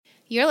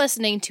You're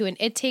listening to an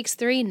It Takes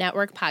Three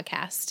Network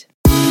podcast.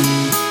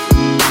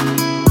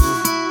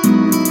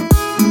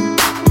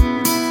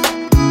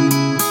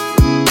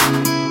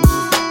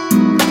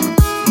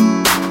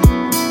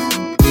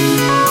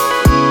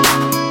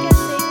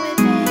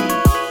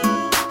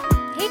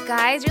 Hey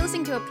guys, you're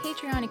listening to a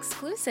Patreon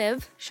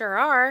exclusive. Sure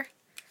are.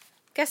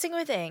 Guessing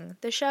with Ing,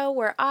 the show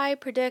where I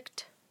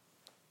predict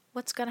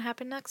what's going to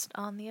happen next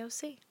on the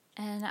OC.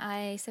 And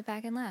I sit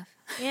back and laugh.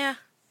 Yeah.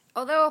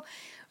 Although,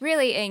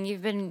 really, Ing,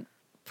 you've been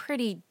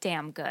pretty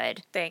damn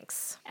good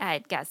Thanks.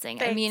 at guessing.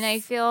 Thanks. I mean, I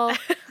feel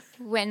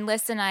when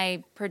Liz and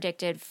I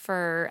predicted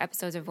for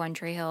episodes of One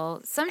Tree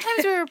Hill,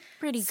 sometimes we were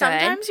pretty good.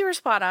 Sometimes you were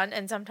spot on,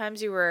 and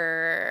sometimes you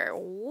were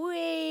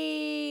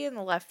way in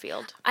the left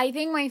field. I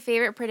think my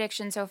favorite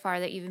prediction so far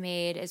that you've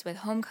made is with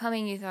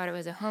Homecoming. You thought it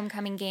was a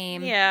homecoming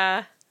game.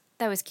 Yeah.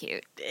 That was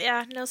cute.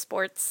 Yeah, no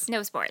sports.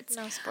 No sports.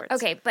 No sports.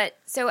 Okay, but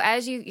so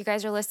as you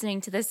guys are listening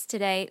to this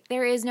today,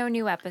 there is no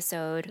new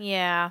episode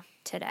Yeah.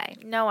 today.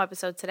 No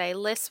episode today.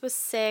 Liz was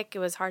sick. It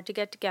was hard to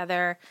get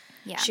together.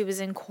 Yeah. She was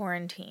in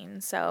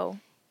quarantine, so.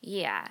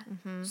 Yeah.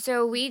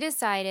 So we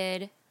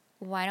decided,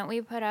 why don't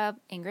we put up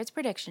Ingrid's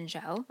prediction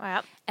show?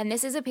 Wow. And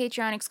this is a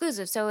Patreon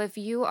exclusive. So if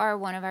you are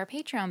one of our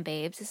Patreon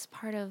babes, this is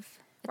part of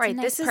it's a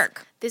nice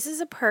perk. This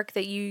is a perk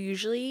that you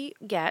usually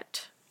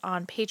get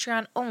on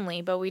Patreon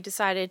only, but we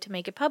decided to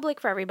make it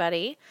public for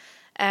everybody,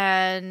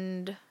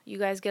 and you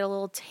guys get a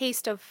little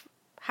taste of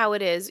how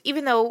it is,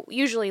 even though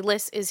usually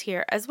Liz is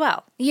here as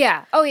well.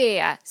 Yeah. Oh,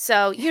 yeah.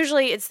 So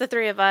usually it's the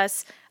three of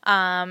us,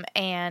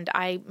 and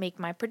I make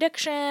my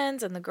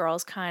predictions, and the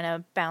girls kind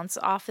of bounce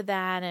off of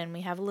that, and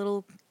we have a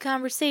little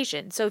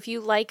conversation. So if you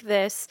like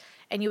this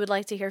and you would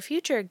like to hear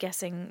future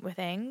Guessing with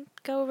Ing,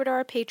 go over to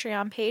our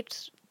Patreon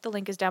page. The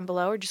link is down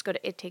below, or just go to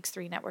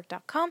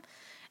ittakes3network.com.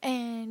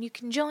 And you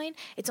can join.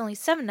 It's only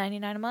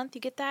 $7.99 a month.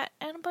 You get that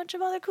and a bunch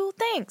of other cool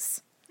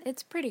things.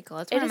 It's pretty cool.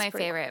 It's one of my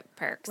favorite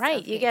perks.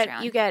 Right. Of You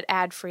Patreon. get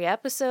ad-free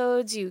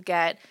episodes. You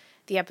get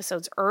the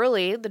episodes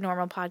early. The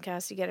normal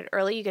podcast, you get it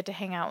early. You get to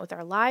hang out with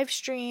our live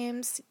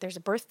streams. There's a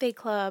birthday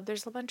club.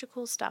 There's a bunch of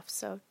cool stuff.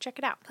 So check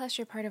it out. Plus,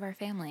 you're part of our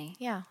family.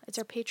 Yeah. It's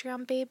our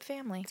Patreon babe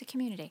family. It's a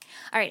community.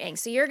 All right, Ing.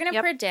 So you're going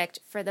to predict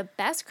for the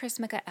best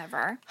Christmaka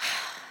ever.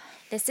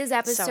 This is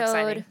episode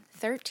exciting.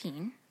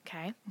 13.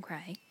 Okay.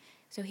 Okay.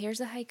 So here's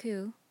the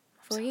haiku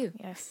for you.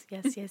 Yes.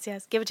 Give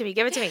it to me.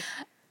 Give it to me.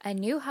 A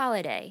new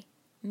holiday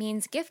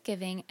means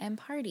gift-giving and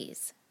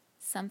parties.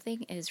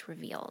 Something is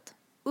revealed.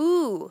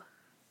 Ooh.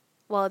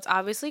 Well, it's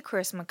obviously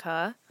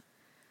Christmaka.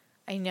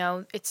 I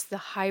know it's the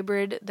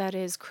hybrid that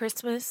is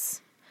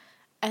Christmas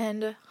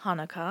and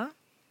Hanukkah.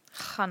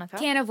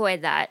 Can't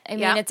avoid that. I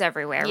mean, it's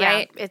everywhere, Yeah,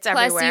 right? it's Plus,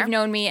 everywhere. you've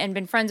known me and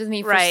been friends with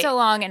me for Right. so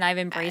long, and I've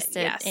embraced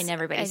it Yes. in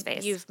everybody's And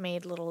face. You've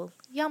made little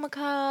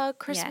yarmulke,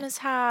 Christmas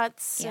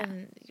hats, Yeah.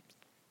 and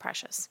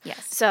precious.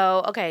 Yes.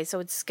 So, okay, so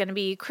it's going to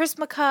be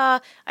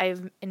Christmaka. I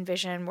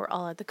envision we're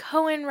all at the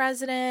Cohen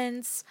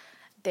residence.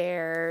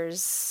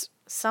 There's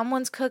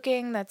someone's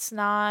cooking that's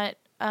not,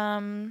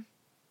 oh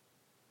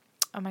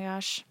my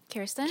gosh.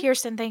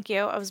 Kirsten? Thank you.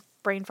 I was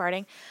brain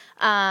farting.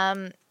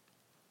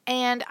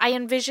 And I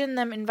envision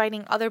them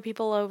inviting other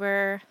people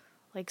over.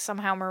 Like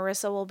somehow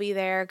Marissa will be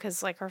there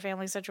because like her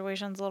family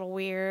situation's a little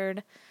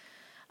weird.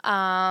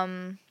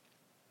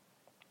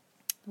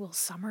 Will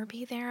Summer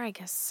be there? I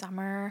guess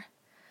Summer.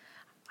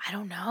 I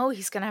don't know.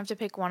 He's going to have to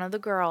pick one of the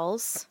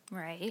girls.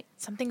 Right.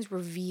 Something's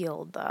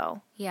revealed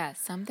though. Yeah,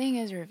 something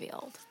is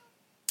revealed.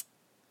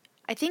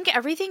 I think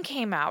everything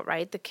came out,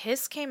 right? The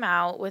kiss came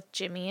out with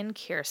Jimmy and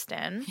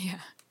Kirsten.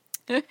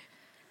 Yeah.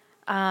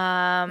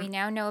 We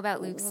now know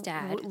about Luke's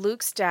dad.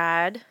 Luke's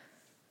dad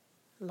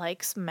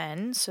likes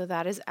men, so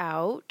that is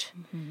out.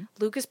 Mm-hmm.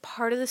 Luke is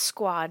part of the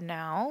squad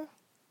now,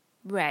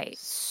 Right.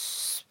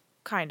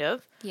 kind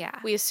of. Yeah.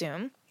 We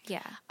assume.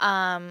 Yeah.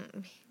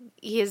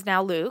 He is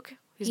now Luke.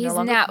 He's no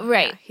longer, now-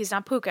 right. yeah, he's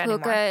not Puka anymore.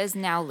 Puka is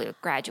now Luke,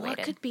 graduated.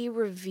 What could be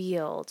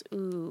revealed?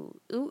 Ooh.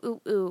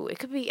 It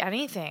could be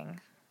anything.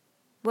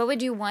 What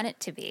would you want it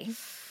to be?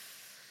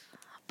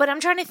 But I'm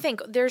trying to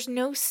think. There's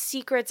no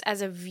secrets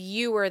as a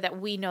viewer that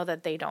we know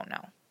that they don't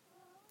know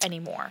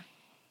anymore.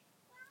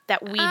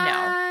 That we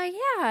know.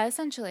 Yeah,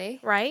 essentially.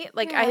 Right?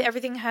 Like, Yeah.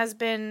 everything has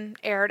been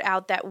aired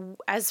out that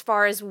as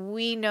far as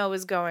we know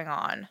is going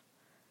on.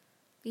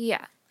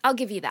 Yeah, I'll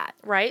give you that.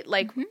 Right?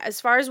 Like, as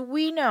far as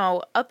we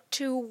know, up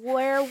to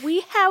where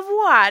we have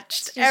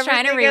watched. Just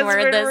trying to everything has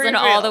reword been this in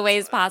all the revealed.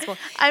 ways possible.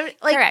 I'm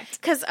like,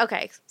 Correct. Because,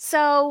 okay,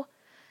 so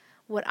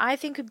what I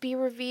think could be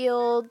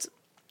revealed,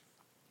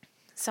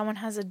 someone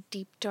has a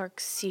deep, dark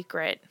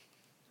secret.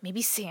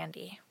 Maybe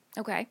Sandy.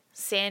 Okay.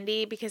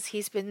 Sandy, because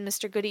he's been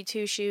Mr. Goody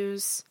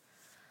Two-Shoes.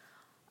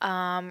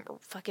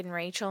 Fucking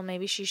Rachel,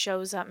 maybe she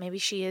shows up. Maybe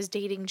she is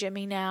dating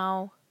Jimmy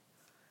now.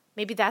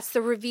 Maybe that's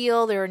the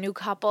reveal. They're a new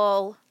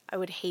couple. I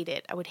would hate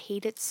it. I would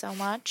hate it so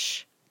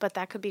much. But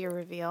that could be a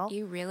reveal.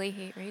 You really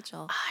hate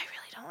Rachel. I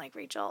really don't like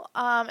Rachel.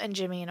 And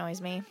Jimmy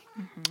annoys me.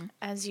 Mm-hmm.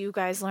 As you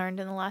guys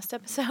learned in the last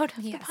episode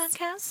of Yes. the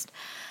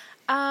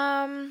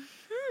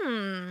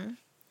podcast.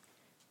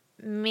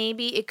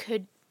 Maybe it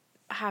could...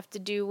 have to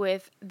do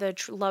with the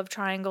love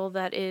triangle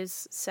that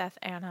is Seth,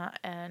 Anna,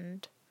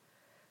 and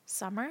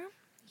Summer.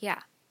 Yeah.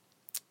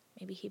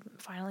 Maybe he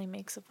finally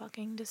makes a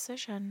fucking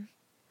decision.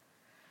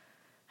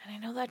 And I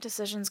know that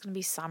decision's going to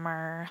be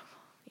Summer,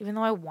 even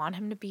though I want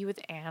him to be with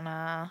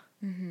Anna.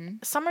 Mm-hmm.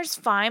 Summer's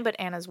fine, but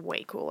Anna's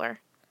way cooler.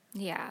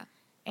 Yeah.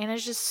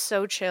 Anna's just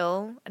so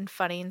chill and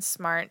funny and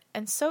smart.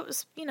 And so,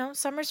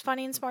 Summer's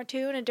funny and smart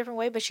too in a different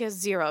way, but she has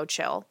zero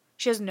chill.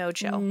 She has no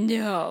chill.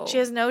 No. She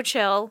has no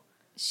chill.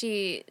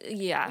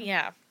 Yeah.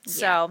 Yeah.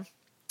 So,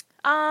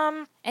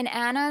 And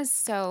Anna's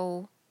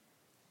so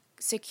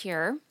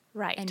secure.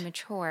 Right. And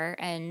mature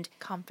and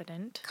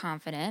confident.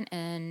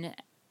 And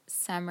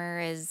Summer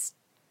is,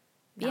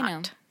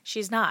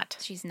 She's not.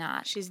 She's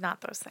not. She's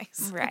not those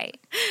things. Right.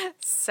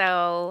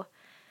 So,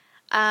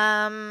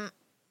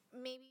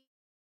 maybe.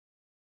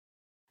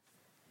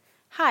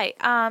 Hi.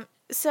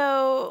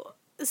 So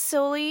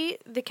Sully,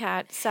 the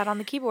cat, sat on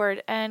the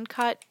keyboard and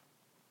cut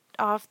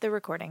off the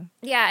recording.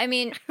 Yeah, I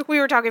mean, we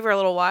were talking for a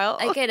little while.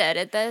 I could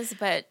edit this,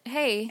 but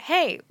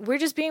hey, we're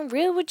just being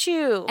real with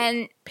you.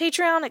 And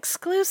Patreon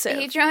exclusive.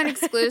 Patreon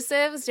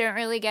exclusives don't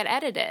really get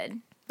edited.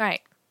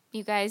 Right.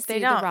 You guys they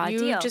do don't. The raw you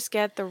deal. Just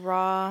get the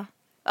raw.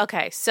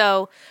 Okay,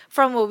 so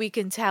from what we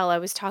can tell, I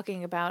was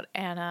talking about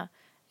Anna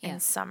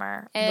and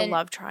Summer, the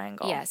love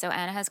triangle. Yeah, so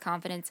Anna has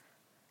confidence.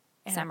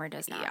 Summer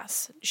does not.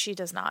 Yes, she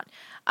does not.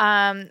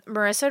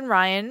 Marissa and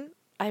Ryan,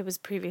 I was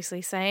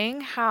previously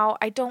saying how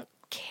I don't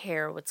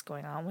care what's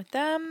going on with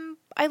them.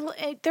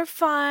 They're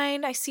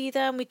fine. I see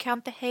them. We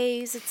count the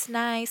haze. It's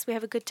nice. We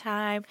have a good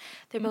time.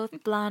 They're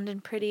both blonde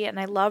and pretty, and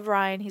I love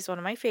Ryan. He's one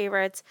of my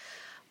favorites.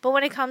 But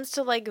when it comes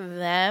to like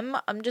them,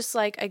 I'm just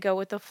like, I go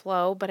with the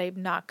flow, but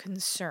I'm not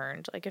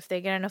concerned. Like if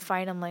they get in a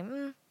fight, I'm like,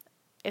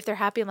 If they're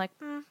happy, I'm like,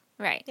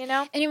 Right. You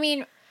know? And I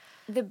mean,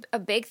 a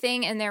big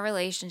thing in their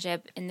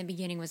relationship in the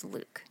beginning was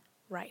Luke.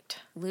 Right.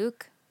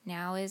 Luke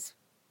now is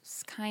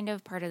kind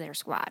of part of their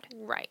squad.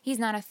 Right. He's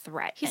not a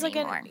threat He's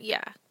anymore.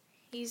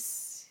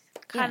 He's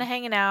kind of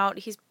hanging out.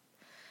 He's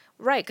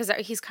right, because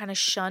he's kind of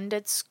shunned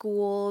at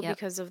school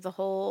because of the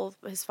whole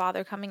his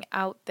father coming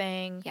out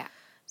thing. Yeah.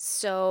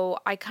 So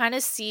I kind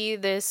of see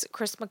this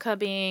Chrismukkah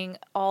being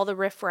all the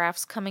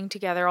riffraffs coming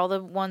together, all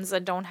the ones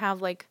that don't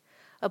have like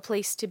a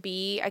place to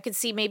be. I could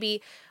see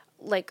maybe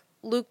like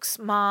Luke's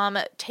mom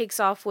takes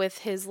off with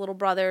his little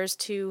brothers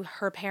to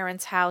her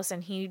parents' house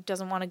and he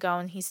doesn't want to go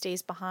and he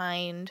stays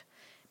behind.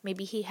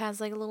 Maybe he has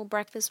like a little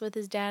breakfast with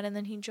his dad and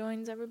then he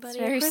joins everybody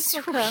at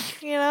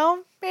Chrismukkah. You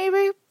know,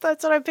 maybe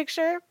that's what I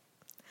picture.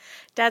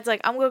 Dad's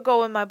like, I'm going to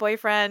go with my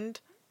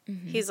boyfriend.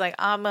 Mm-hmm. He's like,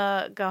 I'm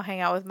going to go hang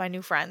out with my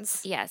new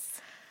friends. Yes.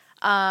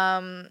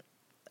 Ryan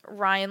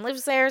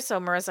lives there, so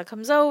Marissa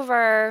comes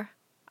over.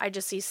 I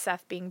just see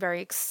Seth being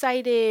very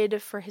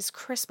excited for his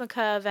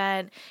Chrismukkah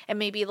event. And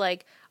maybe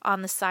like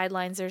on the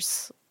sidelines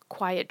there's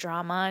quiet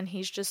drama and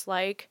he's just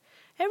like,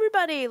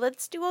 everybody,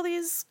 let's do all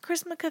these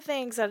Chrismukkah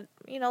things. That,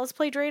 let's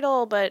play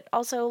dreidel, but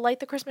also light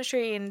the Christmas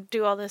tree and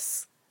do all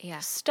this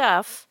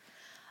stuff.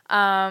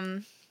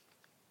 Will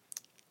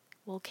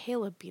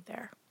Caleb be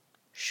there?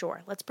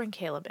 Sure, let's bring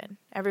Caleb in.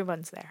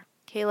 Everyone's there.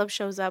 Caleb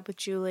shows up with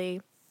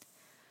Julie.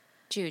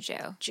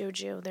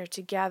 Juju. They're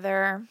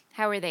together.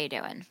 How are they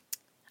doing?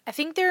 I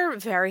think they're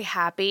very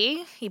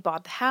happy. He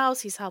bought the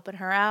house. He's helping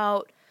her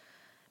out.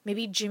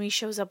 Maybe Jimmy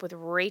shows up with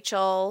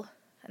Rachel,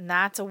 and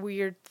that's a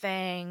weird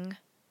thing.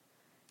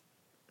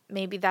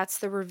 Maybe that's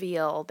the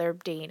reveal. They're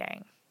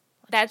dating.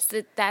 That's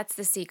the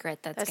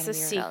secret that's going to be revealed. That's the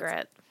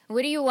secret.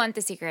 What do you want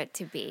the secret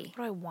to be?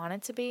 What do I want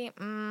it to be?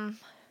 Man.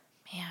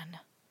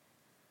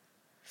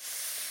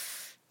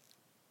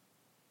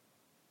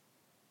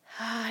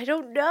 I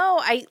don't know.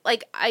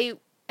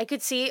 I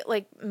could see,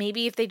 like,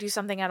 maybe if they do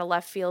something out of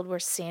left field where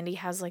Sandy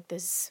has, like,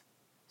 this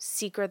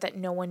secret that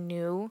no one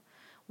knew.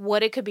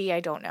 What it could be,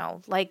 I don't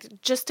know.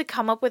 Like, just to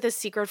come up with a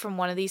secret from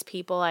one of these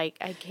people, I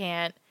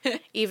can't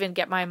even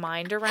get my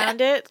mind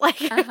around it.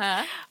 Like,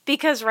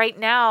 because right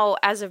now,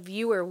 as a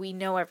viewer, we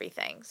know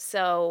everything.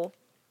 So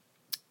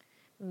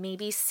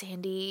maybe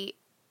Sandy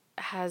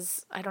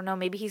has, I don't know,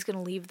 maybe he's going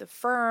to leave the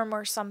firm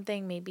or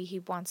something. Maybe he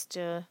wants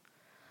to...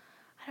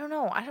 I don't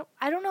know.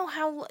 I don't know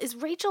how... Is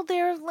Rachel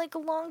there, like, a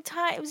long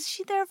time? Is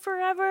she there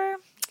forever?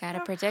 Gotta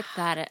predict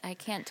that. I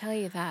can't tell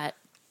you that.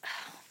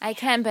 I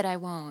can, but I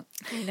won't.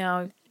 I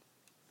know.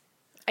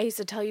 I used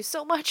to tell you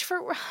so much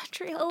for Real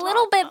Talk. A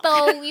little bit,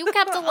 though. You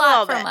kept a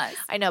lot from us.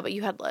 I know, but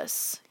you had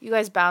lists. You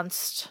guys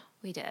bounced.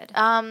 We did.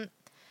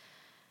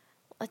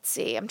 Let's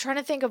see. I'm trying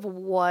to think of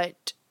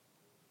what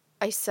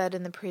I said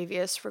in the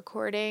previous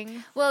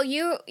recording. Well,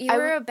 you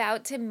were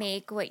about to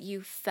make what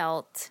you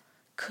felt...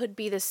 could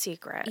be the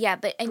secret. Yeah,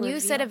 and you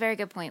said a very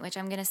good point, which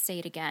I'm going to say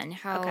it again.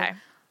 How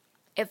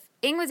if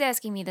Ing was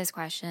asking me this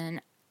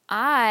question,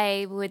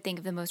 I would think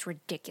of the most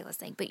ridiculous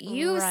thing. But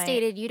you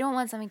stated you don't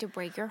want something to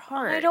break your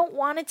heart. I don't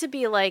want it to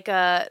be like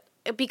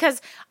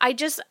because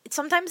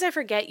sometimes I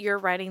forget you're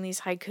writing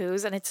these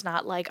haikus and it's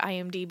not like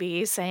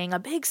IMDb saying a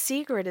big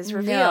secret is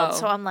revealed. No.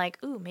 So I'm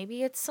like, ooh,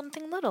 maybe it's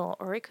something little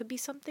or it could be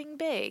something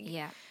big.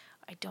 Yeah.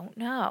 I don't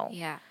know.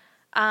 Yeah.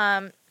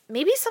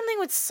 maybe something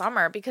with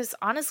Summer, because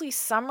honestly,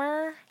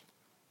 Summer,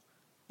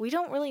 we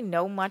don't really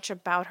know much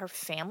about her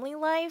family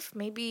life.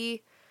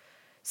 Maybe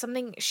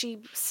she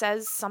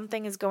says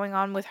something is going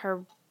on with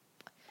her.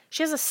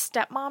 She has a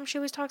stepmom she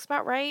always talks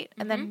about, right?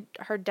 Mm-hmm. And then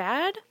her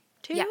dad,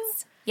 too?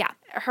 Yes. Yeah.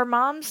 Her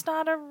mom's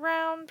not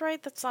around,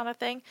 right? That's not a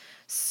thing.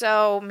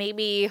 So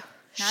maybe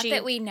Not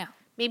that we know.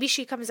 Maybe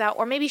she comes out,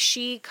 or maybe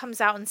she comes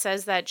out and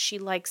says that she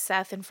likes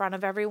Seth in front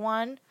of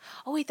everyone.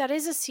 Oh, wait, that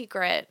is a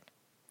secret.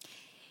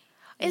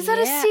 Is that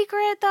a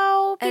secret,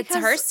 though? Because it's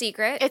her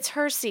secret. It's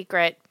her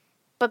secret.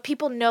 But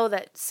people know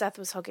that Seth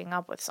was hooking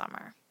up with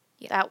Summer.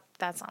 Yeah.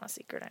 That's not a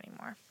secret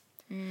anymore.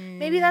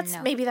 Maybe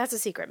that's a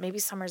secret. Maybe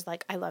Summer's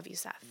like, I love you,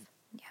 Seth.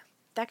 Yeah.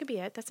 That could be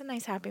it. That's a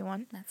nice, happy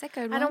one. That's a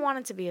good one. I don't want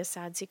it to be a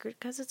sad secret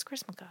because it's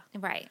Chrismukkah.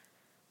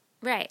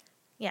 Right.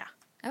 Yeah.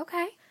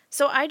 Okay.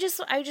 So I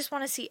just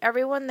want to see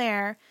everyone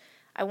there.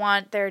 I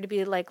want there to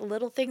be like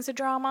little things of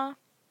drama,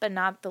 but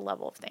not the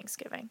level of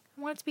Thanksgiving.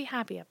 I want it to be a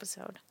happy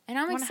episode. And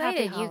I'm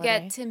excited. You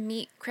get to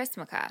meet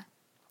Chrismukkah.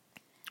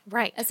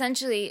 Right.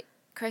 Essentially,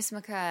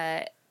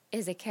 Chrismukkah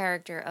is a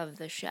character of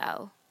the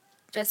show.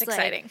 That's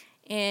exciting. Like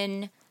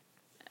in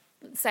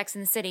Sex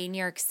and the City, New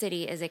York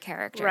City is a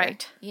character.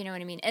 Right. You know what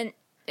I mean? And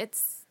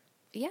it's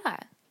a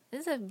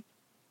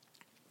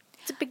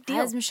big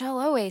deal. As Michelle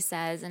always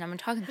says, and I'm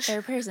talking to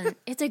third person,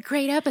 it's a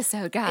great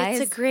episode, guys.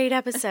 It's a great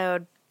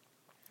episode.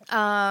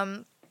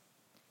 Yeah,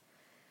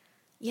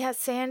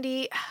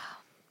 Sandy,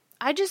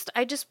 I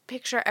just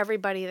picture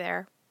everybody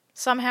there.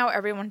 Somehow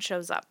everyone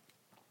shows up.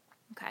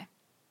 Okay.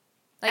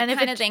 Like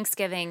kind of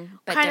Thanksgiving,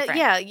 but different.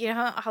 Yeah, you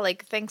know how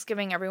like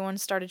Thanksgiving everyone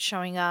started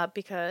showing up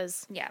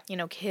because,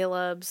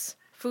 Caleb's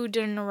food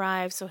didn't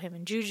arrive, so him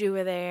and Juju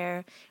were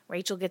there.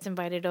 Rachel gets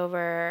invited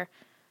over.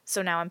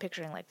 So now I'm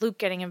picturing like Luke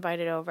getting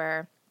invited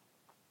over.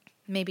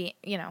 Maybe,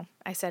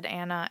 I said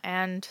Anna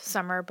and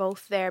Summer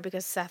both there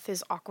because Seth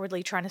is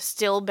awkwardly trying to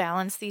still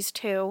balance these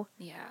two.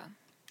 Yeah.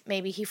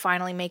 Maybe he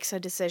finally makes a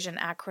decision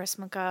at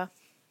Chrismukkah.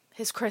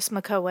 His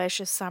Chrismukkah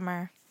wish is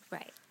Summer.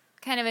 Right.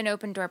 Kind of an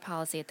open door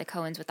policy at the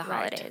Coens with the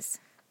holidays.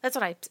 That's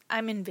what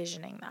I'm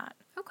envisioning that.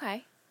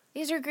 Okay.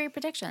 These are great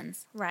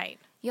predictions. Right.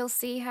 You'll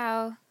see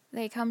how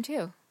they come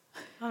too.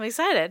 I'm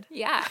excited.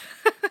 Yeah.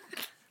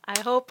 I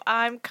hope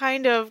I'm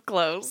kind of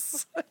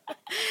close.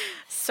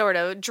 Sort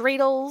of.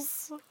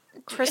 Dreidels,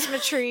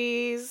 Christmas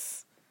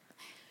trees,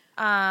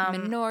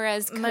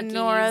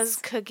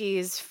 menorahs,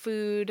 cookies,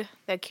 food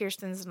that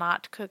Kirsten's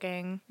not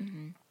cooking.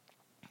 Mm-hmm.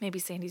 Maybe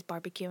Sandy's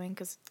barbecuing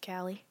because it's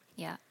Callie.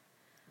 Yeah.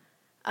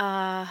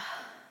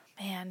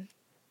 Man.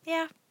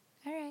 Yeah.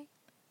 All right.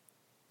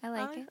 I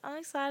like it. I'm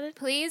excited.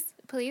 Please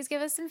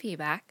give us some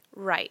feedback.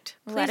 Right.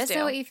 Let us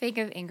know what you think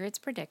of Ingrid's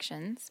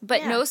predictions.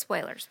 But no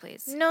spoilers,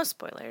 please. No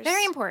spoilers.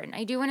 Very important.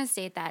 I do want to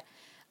state that.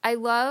 I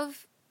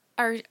love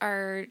our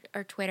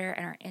Twitter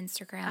and our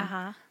Instagram.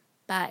 Uh-huh.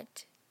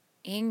 But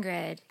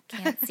Ingrid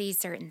can't see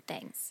certain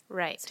things.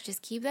 Right. So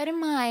just keep that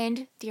in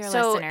mind, dear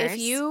listeners. So if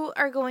you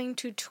are going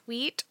to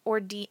tweet or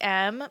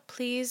DM,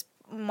 please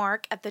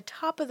mark at the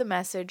top of the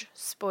message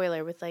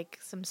spoiler with like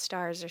some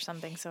stars or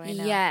something so I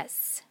know.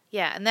 Yes.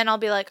 Yeah, and then I'll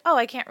be like, oh,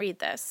 I can't read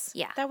this.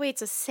 Yeah. That way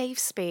it's a safe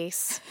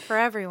space for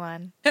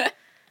everyone.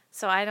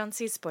 So I don't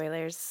see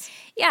spoilers.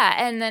 Yeah,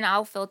 and then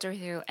I'll filter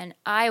through and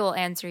I will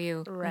answer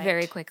you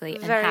very quickly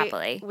and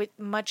happily. With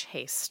much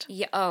haste.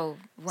 Yeah. Oh,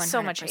 100%.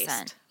 So much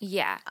haste.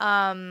 Yeah.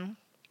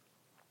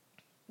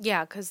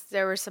 Yeah, because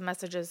there were some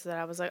messages that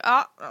I was like,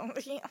 oh.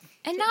 Yeah.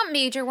 And not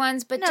major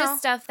ones, but just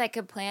stuff that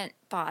could plant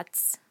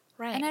thoughts.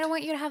 Right. And I don't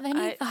want you to have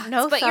any thoughts.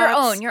 No but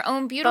thoughts. Your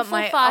own beautiful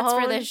thoughts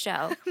for this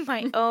show.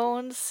 My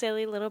own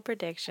silly little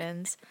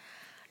predictions.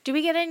 Do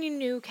we get any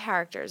new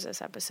characters this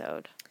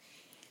episode?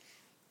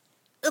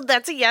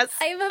 That's a yes.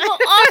 I have an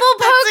awful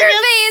poker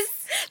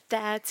face.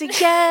 That's a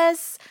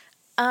yes.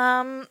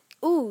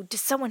 Ooh,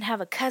 does someone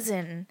have a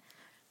cousin?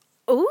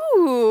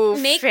 Ooh,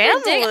 Make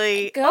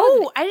family.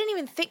 Oh, I didn't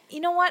even think.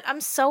 You know what?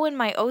 I'm so in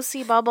my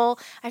OC bubble.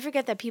 I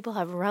forget that people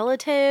have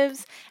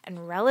relatives,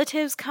 and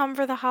relatives come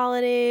for the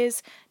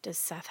holidays. Does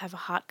Seth have a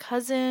hot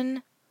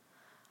cousin?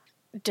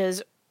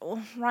 Does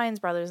Ryan's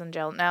brother's in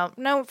jail now?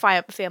 No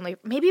family.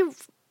 Maybe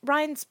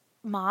Ryan's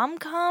mom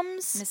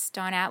comes. Miss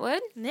Dawn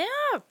Atwood? Yeah,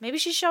 maybe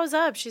she shows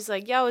up. She's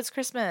like, "Yo, it's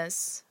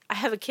Christmas. I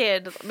have a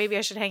kid. Maybe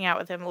I should hang out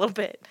with him a little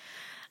bit."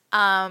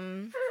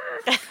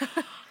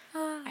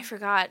 I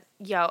forgot.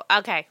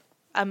 Okay.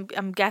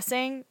 I'm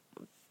guessing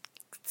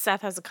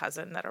Seth has a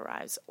cousin that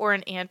arrives, or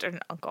an aunt or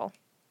an uncle.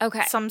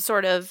 Okay. Some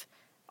sort of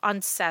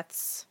on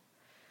Sandy's.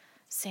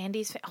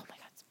 Oh my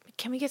God!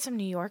 Can we get some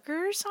New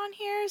Yorkers on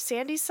here?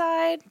 Sandy's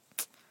side.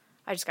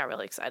 I just got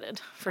really excited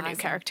for new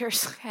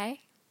characters. Okay.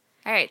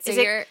 All right. So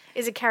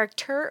is it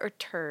character or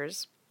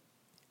ters?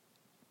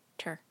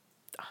 Ter.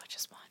 Oh,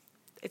 just one.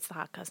 It's the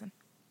hot cousin.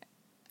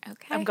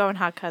 Okay. I'm going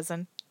hot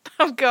cousin.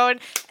 I'm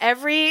going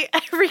every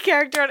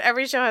character on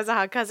every show has a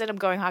hot cousin. I'm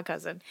going hot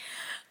cousin.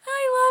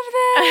 I love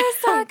this.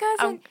 Hot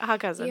cousin. Hot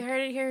cousin. You heard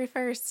it here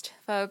first,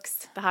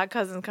 folks. The hot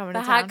cousin's coming to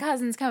town. The hot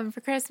cousin's coming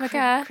for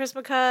Chrismukkah.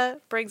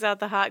 Chrismukkah brings out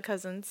the hot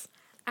cousins.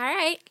 All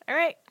right.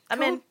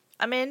 I'm in.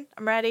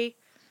 I'm ready.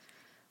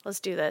 Let's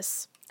do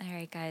this. All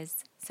right,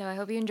 guys. So I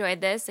hope you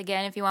enjoyed this.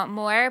 Again, if you want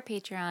more,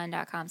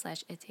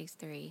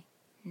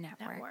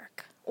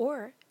 patreon.com/ittakes3network.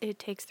 Or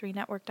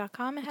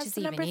ittakes3network.com. It has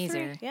the number 3.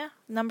 Easier. Yeah,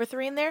 number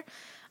 3 in there.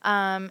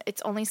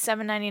 It's only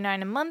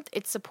 $7.99 a month.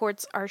 It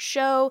supports our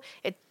show.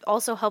 It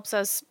also helps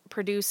us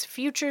produce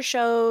future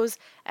shows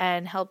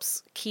and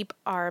helps keep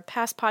our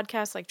past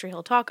podcasts like Tree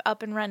Hill Talk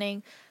up and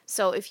running.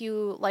 So if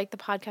you like the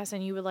podcast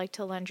and you would like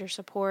to lend your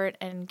support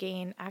and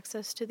gain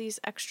access to these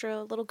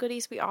extra little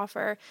goodies we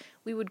offer,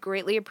 we would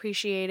greatly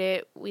appreciate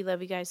it. We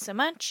love you guys so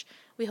much.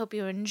 We hope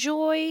you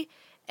enjoy,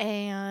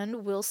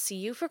 and we'll see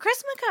you for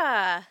Christmas.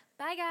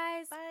 Bye,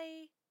 guys.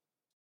 Bye.